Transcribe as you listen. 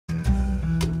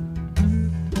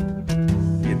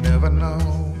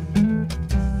know.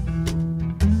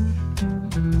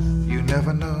 You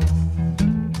never know.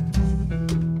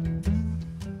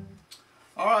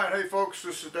 Alright, hey folks,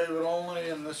 this is David Olney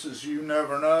and this is You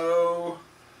Never Know.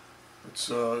 It's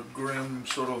a grim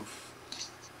sort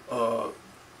of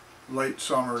late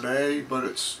summer day, but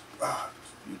it's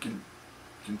you can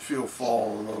feel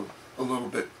fall a little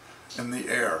bit in the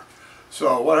air.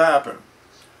 So what happened?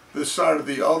 This side of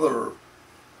the other,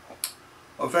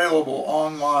 available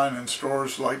online in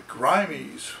stores like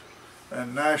Rime's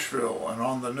and Nashville and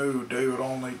on the new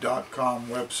davidolney.com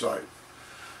website.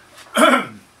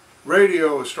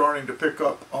 Radio is starting to pick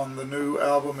up on the new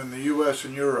album in the US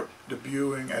and Europe,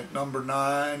 debuting at number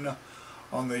 9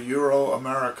 on the Euro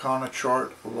Americana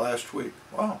chart last week.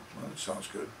 Wow, that sounds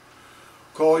good.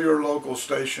 Call your local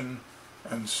station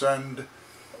and send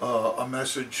a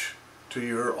message to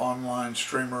your online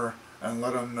streamer and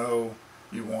let them know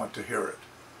you want to hear it.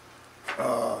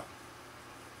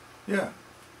 Yeah,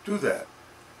 do that.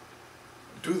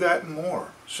 Do that and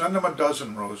more. Send them a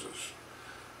dozen roses.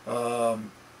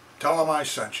 Tell them I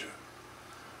sent you.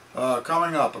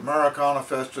 Coming up, Americana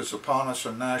Fest is upon us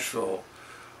in Nashville.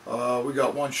 We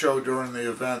got one show during the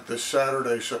event this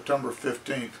Saturday, September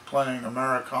 15th, playing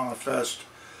Americana Fest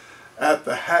at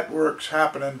the Hatworks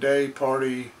Happening Day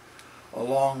Party,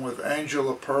 along with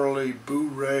Angela Pearley, Boo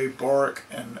Ray Boric,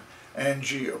 and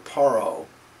Angie Aparo.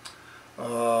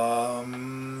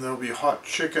 There'll be hot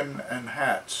chicken and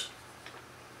hats.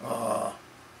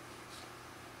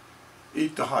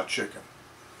 Eat the hot chicken.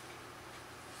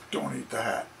 Don't eat the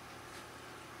hat.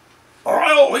 Or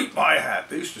I'll eat my hat.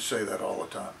 They used to say that all the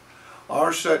time.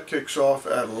 Our set kicks off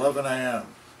at 11 a.m.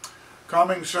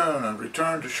 Coming soon, a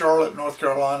return to Charlotte, North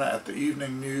Carolina at the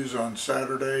Evening News on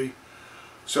Saturday,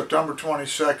 September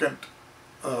 22nd,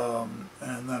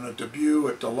 and then a debut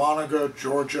at Dahlonega,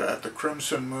 Georgia at the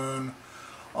Crimson Moon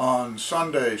on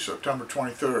Sunday, September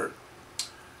 23rd.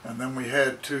 And then we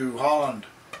head to Holland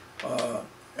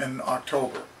in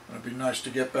October. It'd be nice to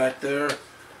get back there.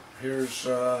 Here's,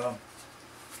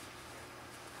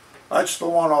 that's the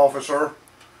one, officer.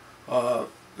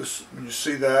 This, when you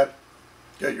see that,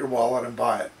 get your wallet and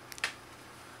buy it.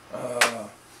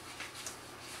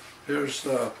 Here's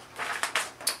the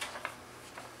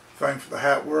thing for the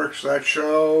Hatworks, that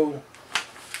show.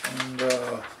 And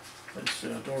let's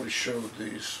see, I've already showed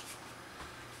these.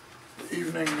 The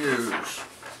Evening News.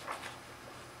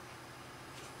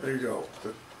 There you go,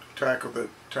 the attack of the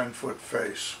 10-foot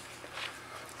face.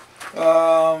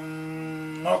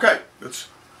 Okay,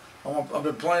 I've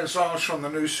been playing songs from the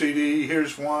new CD.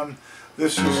 Here's one.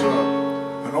 This is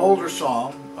an older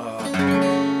song,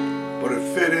 but it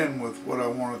fit in with what I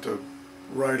wanted to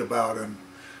write about in,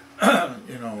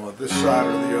 you know, this side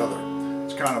or the other.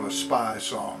 It's kind of a spy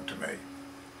song to me.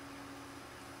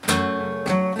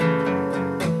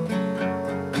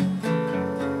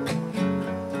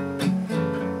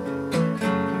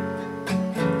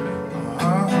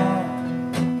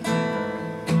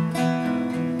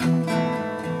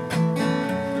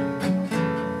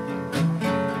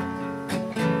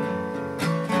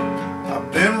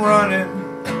 Running,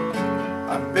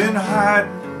 I've been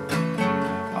hiding,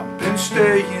 I've been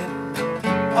staying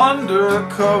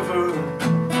undercover.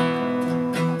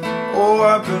 Oh,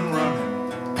 I've been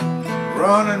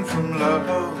running from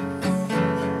love.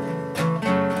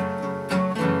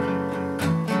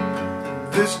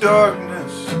 This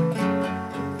darkness,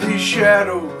 these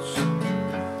shadows,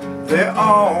 they're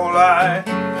all I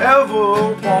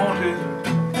ever wanted.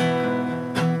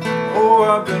 Oh,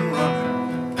 I've been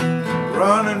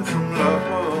running from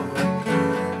love.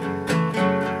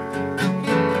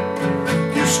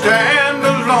 You stand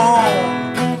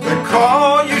alone, they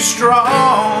call you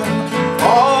strong.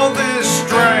 All this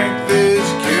strength is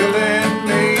killing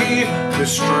me.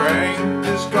 This strength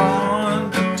is gone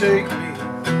to take me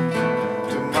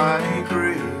to my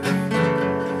grave.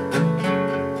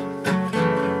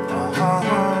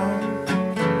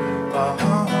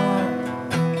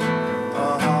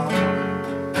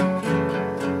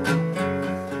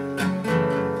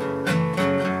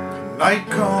 Night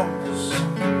comes,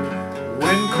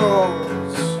 wind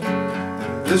calls,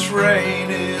 this rain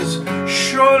is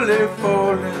surely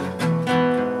falling.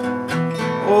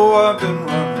 Oh, I've been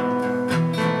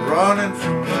running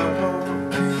from love.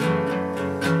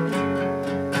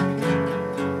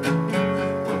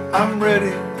 Well, I'm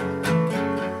ready,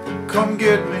 come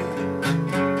get me.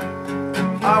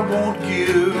 I won't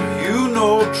give you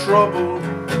no trouble.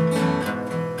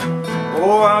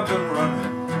 Oh, I've been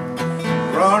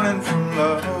running from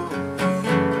love.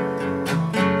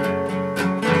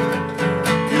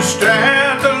 You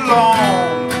stand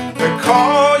alone, they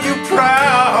call you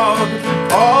proud.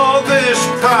 All this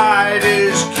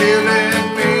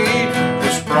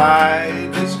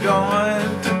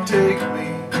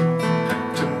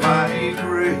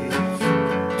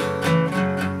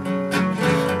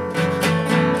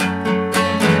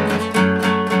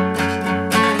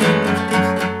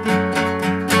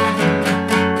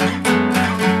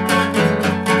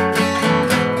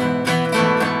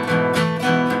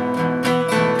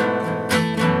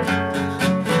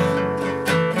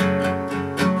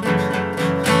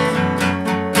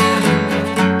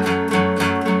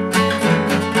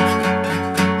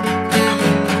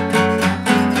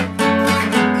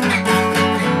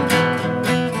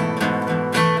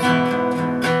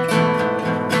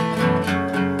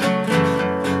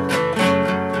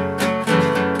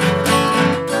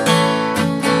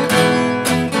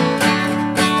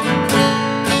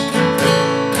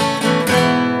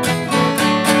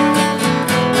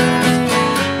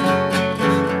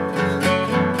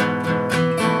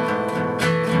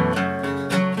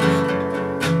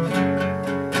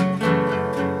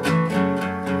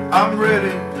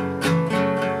ready,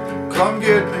 come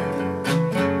get me.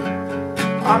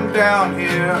 I'm down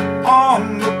here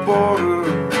on the border.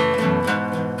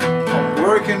 I'm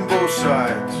working both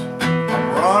sides. I'm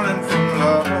running from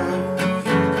love.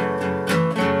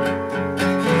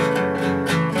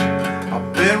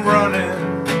 I've been running,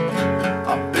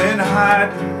 I've been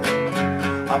hiding,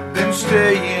 I've been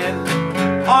staying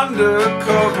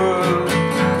undercover.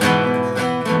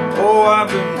 Oh, I've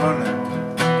been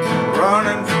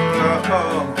running from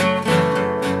love.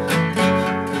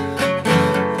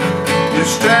 You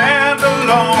stand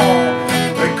alone,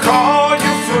 they call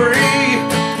you free.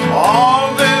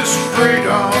 All this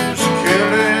freedom's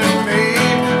killing me.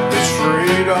 This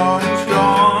freedom's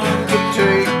gone to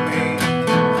take me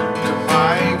to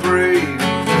my grave.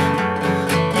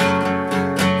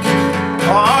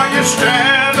 Oh, you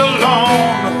stand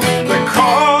alone, they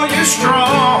call you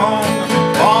strong.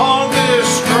 All this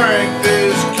strength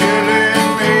is killing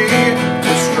me.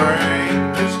 The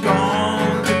strength is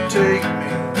gone to take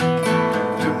me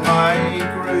to my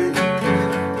grave.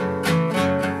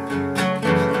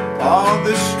 All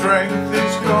this strength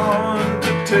is gone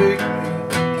to take me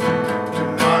to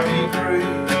my grave.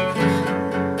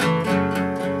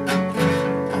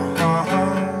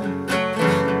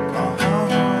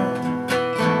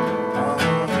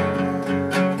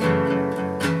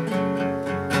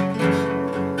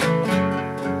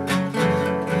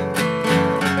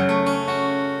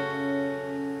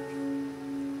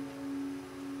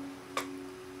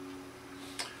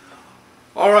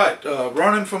 All right,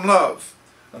 Running from Love,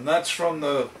 and that's from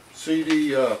the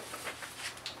CD,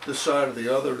 this side or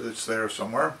the other that's there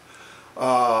somewhere.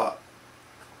 And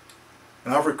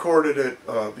I've recorded it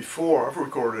before. I've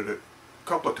recorded it a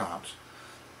couple of times,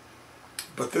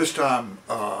 but this time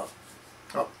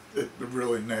it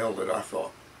really nailed it, I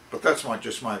thought. But that's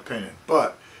just my opinion.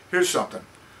 But here's something: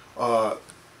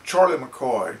 Charlie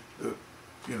McCoy, the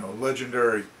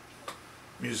legendary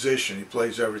musician. He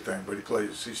plays everything, but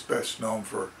he's best known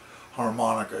for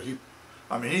harmonica. He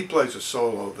plays a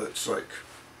solo that's like,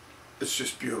 it's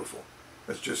just beautiful.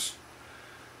 It just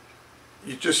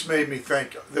made me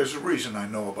think, there's a reason I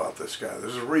know about this guy.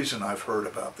 There's a reason I've heard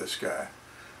about this guy.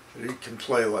 That he can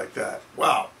play like that.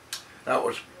 Wow. That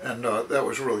was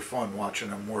really fun watching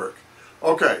him work.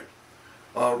 Okay.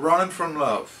 Running from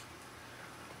Love.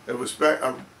 It was back,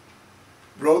 I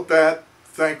wrote that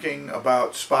thinking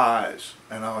about spies,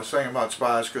 and I was thinking about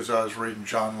spies because I was reading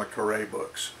John le Carre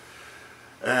books,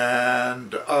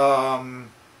 and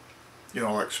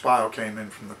like Spy Who Came In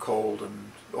From the Cold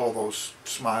and all those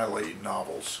Smiley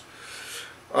novels.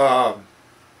 But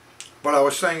I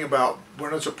was thinking about,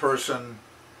 when is a person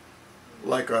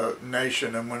like a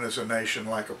nation, and when is a nation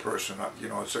like a person?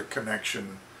 It's a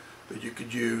connection that you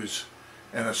could use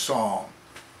in a song,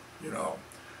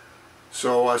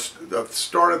 So I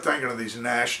started thinking of these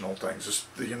national things,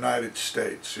 the United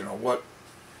States, what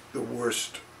the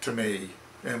worst, to me,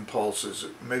 impulses.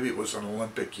 Maybe it was an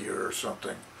Olympic year or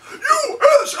something.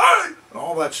 USA! And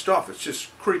all that stuff. It's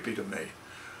just creepy to me.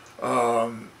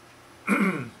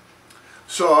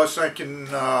 So I was thinking,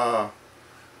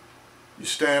 you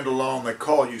stand alone, they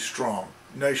call you strong.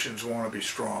 Nations want to be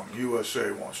strong.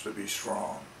 USA wants to be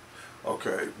strong.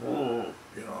 Okay,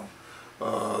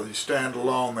 you stand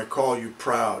alone, they call you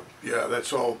proud. Yeah,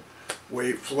 that's all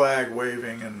flag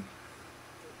waving, and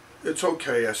it's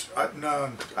okay.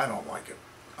 No, I don't like it.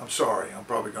 I'm sorry, I'm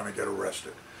probably going to get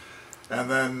arrested. And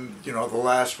then, the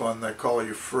last one, they call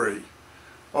you free.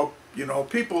 Oh,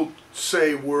 people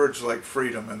say words like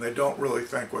freedom, and they don't really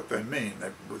think what they mean.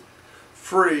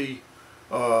 Free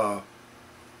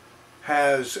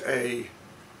has a,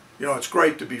 it's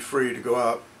great to be free to go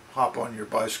out, hop on your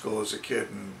bicycle as a kid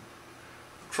and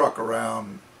truck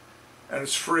around, and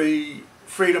it's free.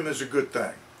 Freedom is a good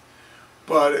thing,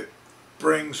 but it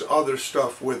brings other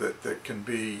stuff with it that can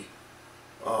be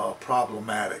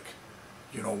problematic.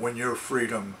 When your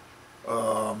freedom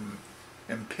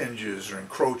impinges or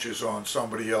encroaches on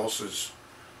somebody else's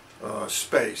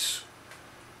space.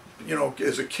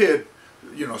 As a kid,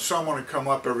 someone would come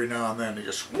up every now and then and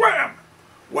just wham,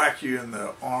 whack you in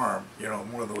the arm,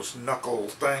 one of those knuckle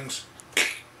things.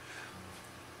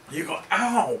 You go,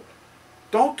 ow,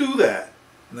 don't do that.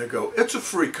 And they go, it's a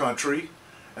free country.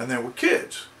 And they were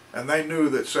kids. And they knew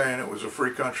that saying it was a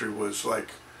free country was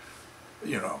like,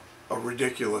 a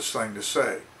ridiculous thing to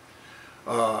say.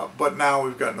 But now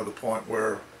we've gotten to the point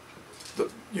where,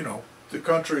 the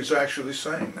country's actually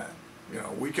saying that.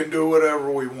 We can do whatever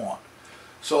we want.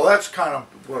 So that's kind of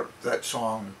what that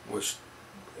song was,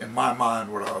 in my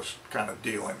mind, what I was kind of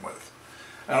dealing with.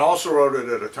 And I also wrote it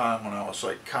at a time when I was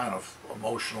like kind of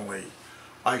emotionally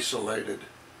isolated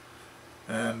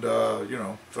and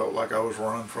felt like I was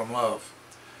running from love.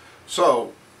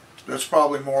 So that's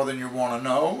probably more than you want to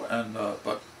know, and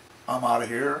but I'm out of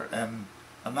here, and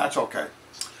that's okay.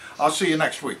 I'll see you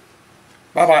next week.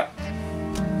 Bye bye.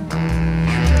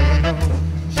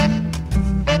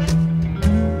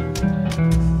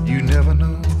 You never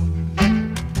know.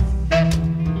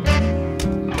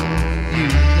 You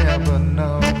never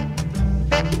know.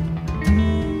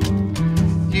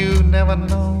 You never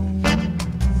know.